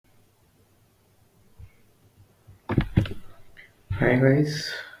Hi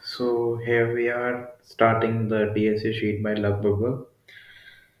guys, so here we are starting the DSA sheet by Babar.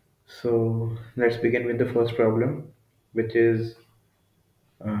 So let's begin with the first problem, which is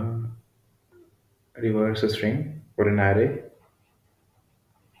uh, reverse a string or an array.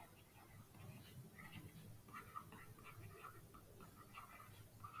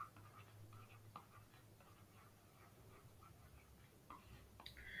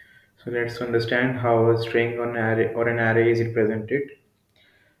 So let's understand how a string or an array is represented.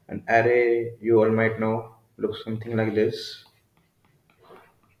 An array, you all might know, looks something like this.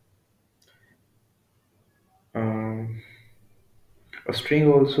 Um, a string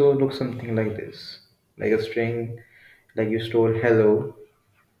also looks something like this, like a string, like you store hello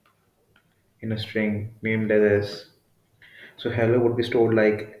in a string named as. So hello would be stored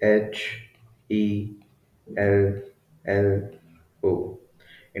like H, E, L, L, O.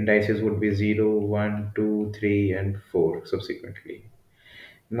 Indices would be 0, 1, 2, 3, and 4 subsequently.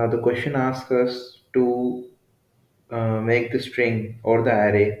 Now the question asks us to make the string or the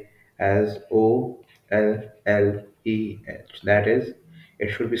array as O, L, L, E, H. That is, it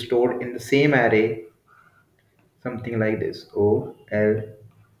should be stored in the same array, something like this O, L,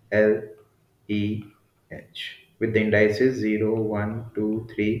 L, E, H, with the indices 0, 1, 2,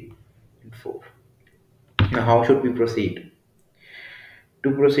 3, and 4. Now, how should we proceed? To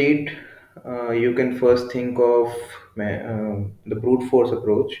proceed, you can first think of the brute force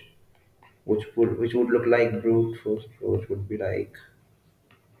approach, which would look like brute force approach would be like,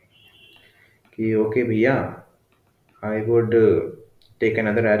 okay, bhaiya, I would take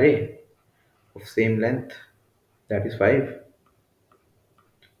another array of same length, that is 5,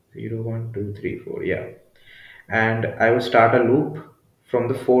 0, 1, 2, 3, 4, yeah, and I will start a loop from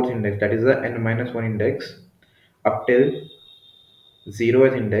the fourth index, that is the n minus 1 index, up till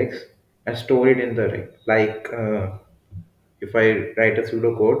zeroth index, and store it in the ring. Like if I write a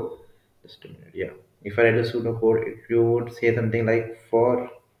pseudocode, just a minute, yeah. If I write a pseudocode, you would say something like for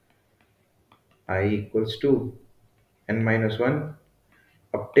I equals to n minus 1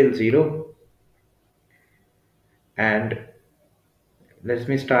 up till 0, and let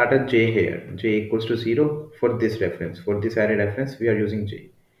me start a j here. J equals to 0 for this reference. For this array reference, we are using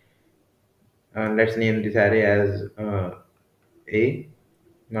j. Let's name this array as a.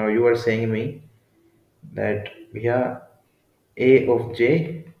 Now you are saying me that we are a of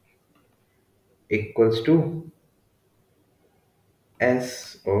j equals to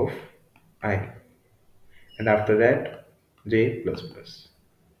s of I, and after that j plus plus.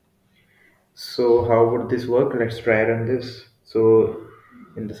 So how would this work? Let's try run this. So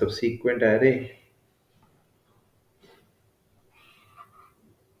in the subsequent array,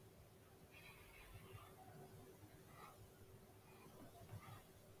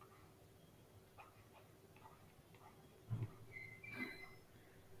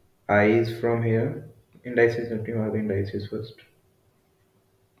 I is from here. Indices, let me mark the indices first.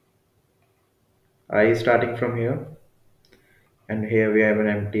 I is starting from here, and here we have an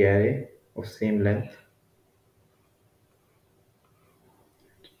empty array of same length.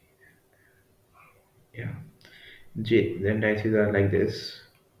 Yeah, j. The indices are like this.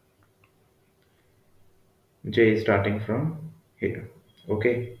 J is starting from here.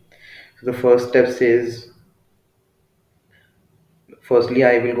 Okay. So the first step says, firstly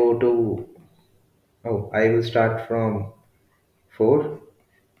I will go to. Oh, I will start from 4.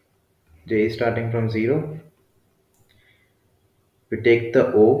 J is starting from 0. We take the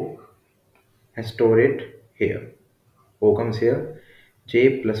O and store it here. O comes here,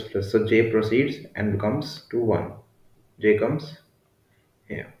 J plus plus. So J proceeds and becomes to 1. J comes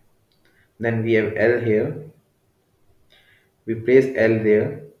here. Then we have L here. We place L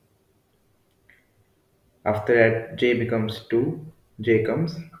there. After that, J becomes 2. J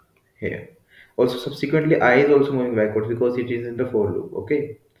comes here. Also, subsequently, I is also moving backwards because it is in the for loop.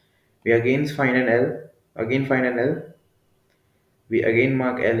 Okay. We again find an L. Again find an L. We again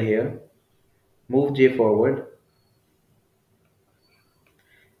mark L here. Move J forward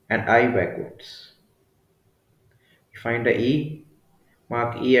and I backwards. Find a E,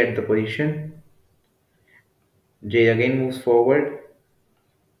 mark E at the position. J again moves forward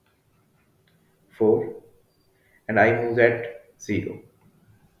 4 and I moves at 0.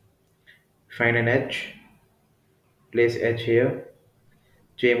 Find an H, place H here.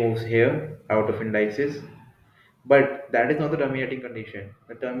 J moves here out of indices. But that is not the terminating condition.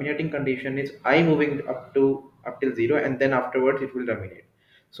 The terminating condition is I moving up till 0 and then afterwards it will terminate.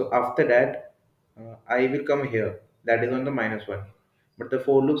 So after that, I will come here. That is on the minus 1. But the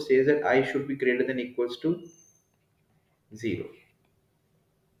for loop says that I should be greater than equals to 0.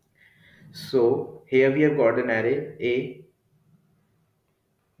 So here we have got an array A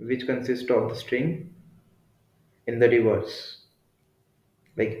which consists of the string in the reverse.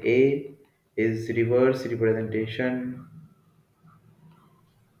 Like A is reverse representation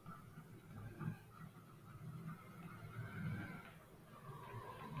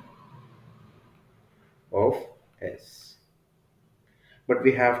of S. But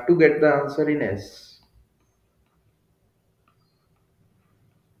we have to get the answer in S.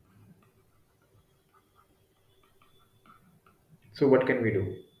 So what can we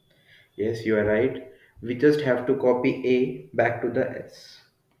do? Yes, you are right. We just have to copy A back to the S.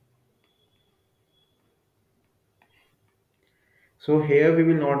 So here we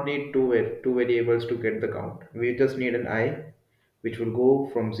will not need two variables to get the count. We just need an I which will go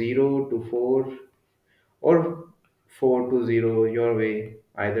from 0 to 4 or 4 to 0 your way.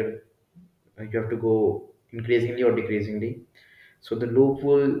 Either you have to go increasingly or decreasingly. So the loop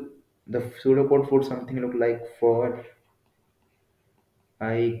will, the pseudocode would something look like for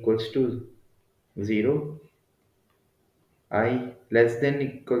I equals to 0, I less than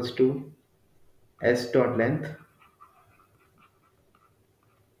equals to s dot length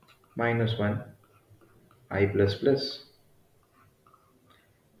minus 1 I plus plus.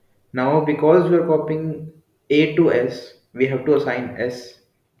 Now because we are copying a to s, we have to assign s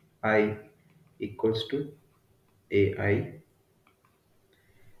I equals to ai.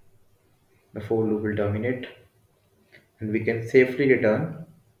 The for loop will terminate and we can safely return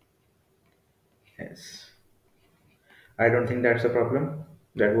s. I don't think that's a problem.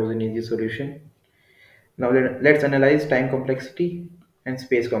 That was an easy solution. Now let's analyze time complexity and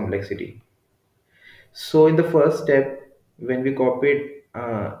space complexity. So in the first step, when we copied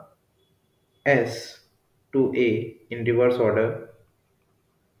S to A in reverse order,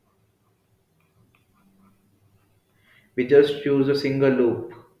 we just choose a single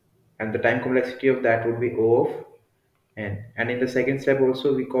loop and the time complexity of that would be O of n. And in the second step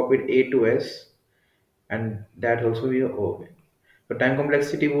also we copied A to S and that also be O of n. So time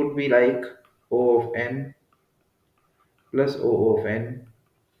complexity would be like O of n plus O of n,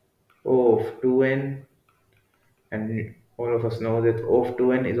 O of 2n, and all of us know that O of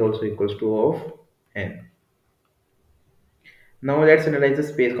 2n is also equals to O of n. Now let's analyze the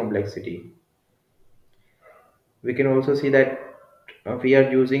space complexity. We can also see that we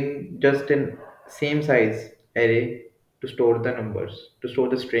are using just an same size array to store the numbers, to store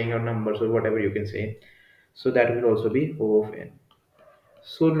the string or numbers or whatever you can say. So that will also be O of n.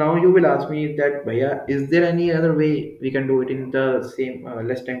 So now you will ask me that, Bhaiya, is there any other way we can do it in the same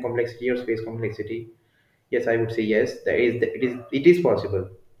less time complexity or space complexity? Yes, I would say yes. It is possible.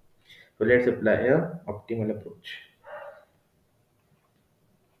 So let's apply a optimal approach.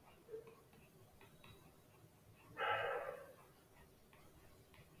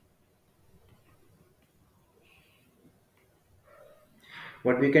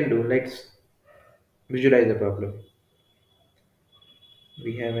 What we can do, let's visualize the problem.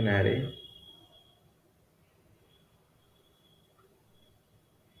 We have an array.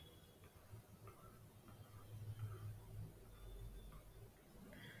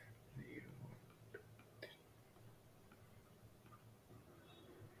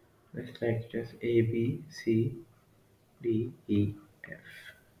 Let's like just A, B, C, D, E, F.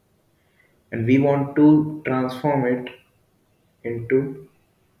 And we want to transform it into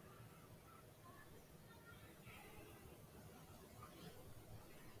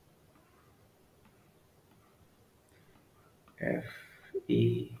F,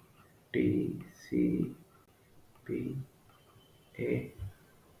 E, D, C, B, A.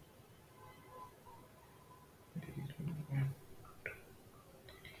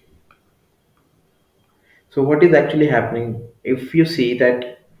 So what is actually happening? If you see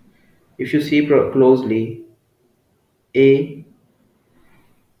closely, A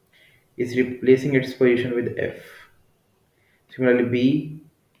is replacing its position with F. Similarly, B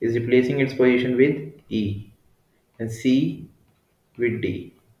is replacing its position with E, and C with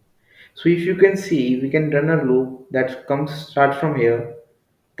D. So if you can see, we can run a loop that comes starts from here,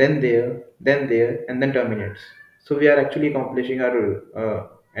 then there, and then terminates. So we are actually accomplishing our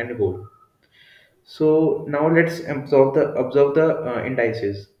end goal. So now let's observe the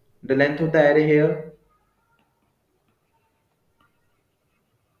indices. The length of the array here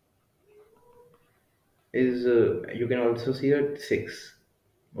is you can also see it 6.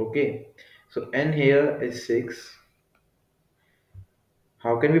 Okay, so n here is 6.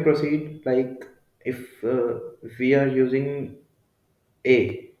 How can we proceed? Like if we are using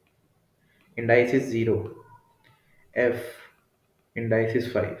a, indice is 0, f, indice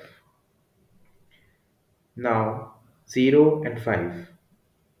is 5. Now 0 and 5,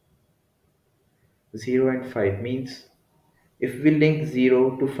 0 and 5 means If we link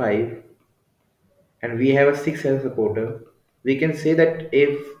 0 to 5 and we have a 6 as a supporter, we can say that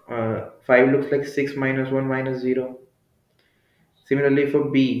if 5 looks like 6 minus 1 minus 0. Similarly for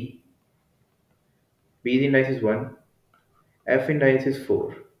B's index is 1, F index is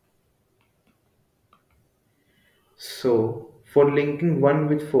 4. So for linking 1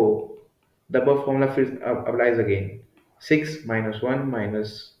 with 4, the above formula applies again. 6 minus 1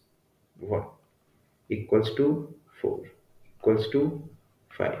 minus 1 equals to 4 equals to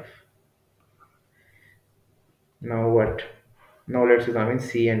 5. Now what? Now let's examine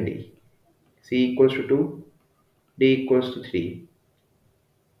C and D. C equals to 2, D equals to 3.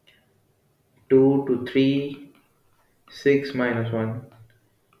 2 to 3, 6 minus 1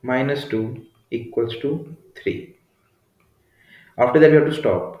 minus 2 equals to 3. After that we have to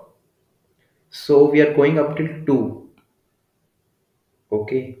stop. So we are going up till 2.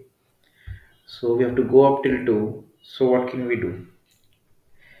 Okay. So we have to go up till 2. So what can we do?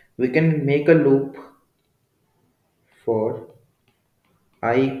 We can make a loop for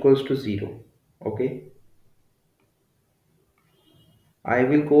I equals to 0. Okay. I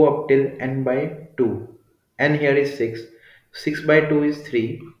will go up till n by 2. N here is 6. 6 by 2 is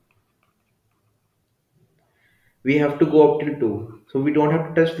 3. We have to go up till 2. So we don't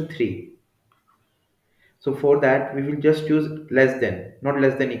have to touch the 3. So for that we will just use less than, not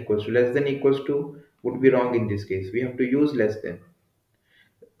less than equals to. Less than equals to would be wrong in this case. We have to use less than.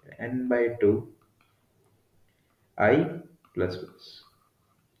 N by 2 I plus plus.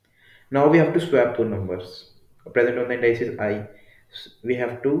 Now we have to swap two numbers. Present on the index is I. We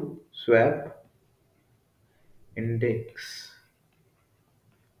have to swap index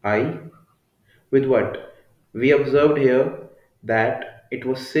I with what? We observed here that it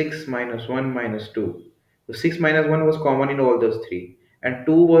was 6 minus 1 minus 2. So 6 minus 1 was common in all those three, and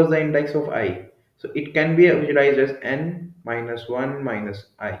 2 was the index of I. So it can be visualized as n minus 1 minus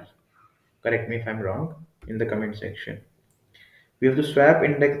I. Correct me if I'm wrong in the comment section. We have to swap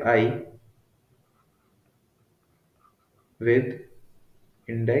index I with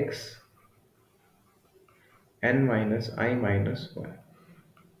index n minus I minus 1.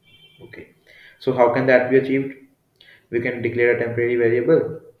 Okay. So how can that be achieved? We can declare a temporary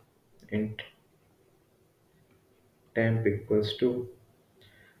variable int temp equals to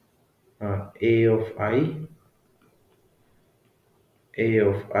a of I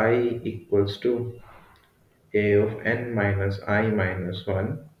equals to a of n minus I minus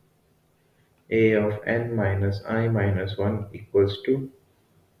 1. A of n minus I minus 1 equals to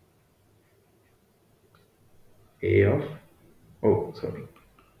a of, oh sorry,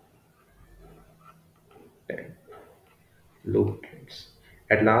 temp loop ends.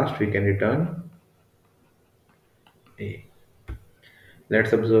 At last we can return a.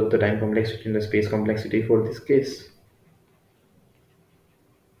 Let's observe the time complexity and the space complexity for this case.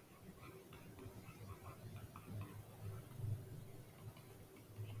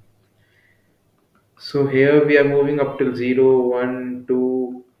 So here we are moving up till 0, 1,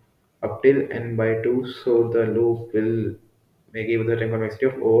 2, up till n by 2. So the loop will give the time complexity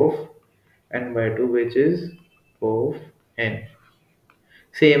of O of n by 2, which is O of n.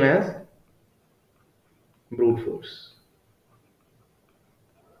 Same as brute force.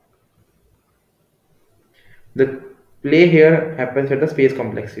 The play here happens at the space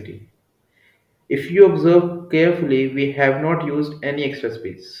complexity. If you observe carefully, we have not used any extra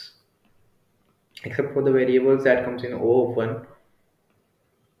space except for the variables that comes in O of 1.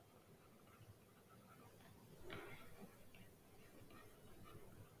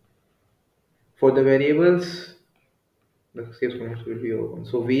 For the variables, the space complexity will be O of 1.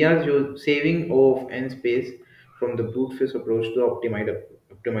 So we are saving O of n space from the brute force approach to the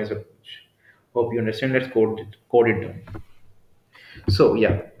optimized approach. Hope you understand. Let's code it down. So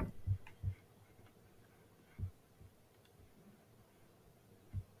yeah,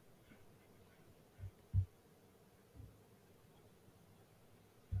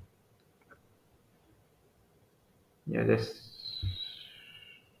 yeah,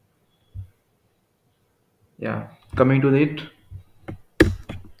 yeah. Coming to it,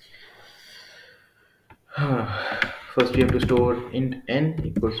 first we have to store int n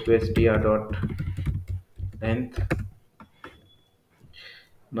equals to str dot length.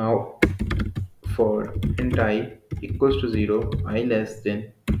 Now for int I equals to 0, I less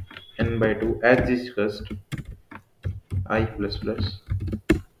than n by 2 as discussed, I plus plus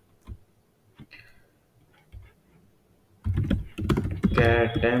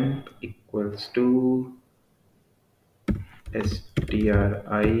char temp equals to stri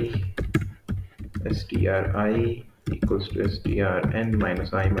equals to str n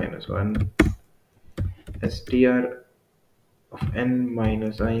minus I minus 1 str of n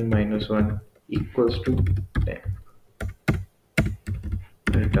minus I minus 1 equals to 10.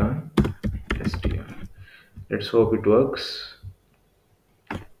 Return str. Let's hope it works.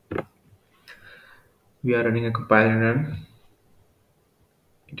 We are running a compile and run.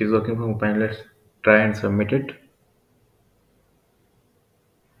 It is working for compile. Let's try and submit it.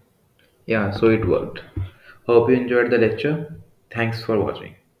 Yeah, so it worked. Hope you enjoyed the lecture. Thanks for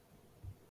watching.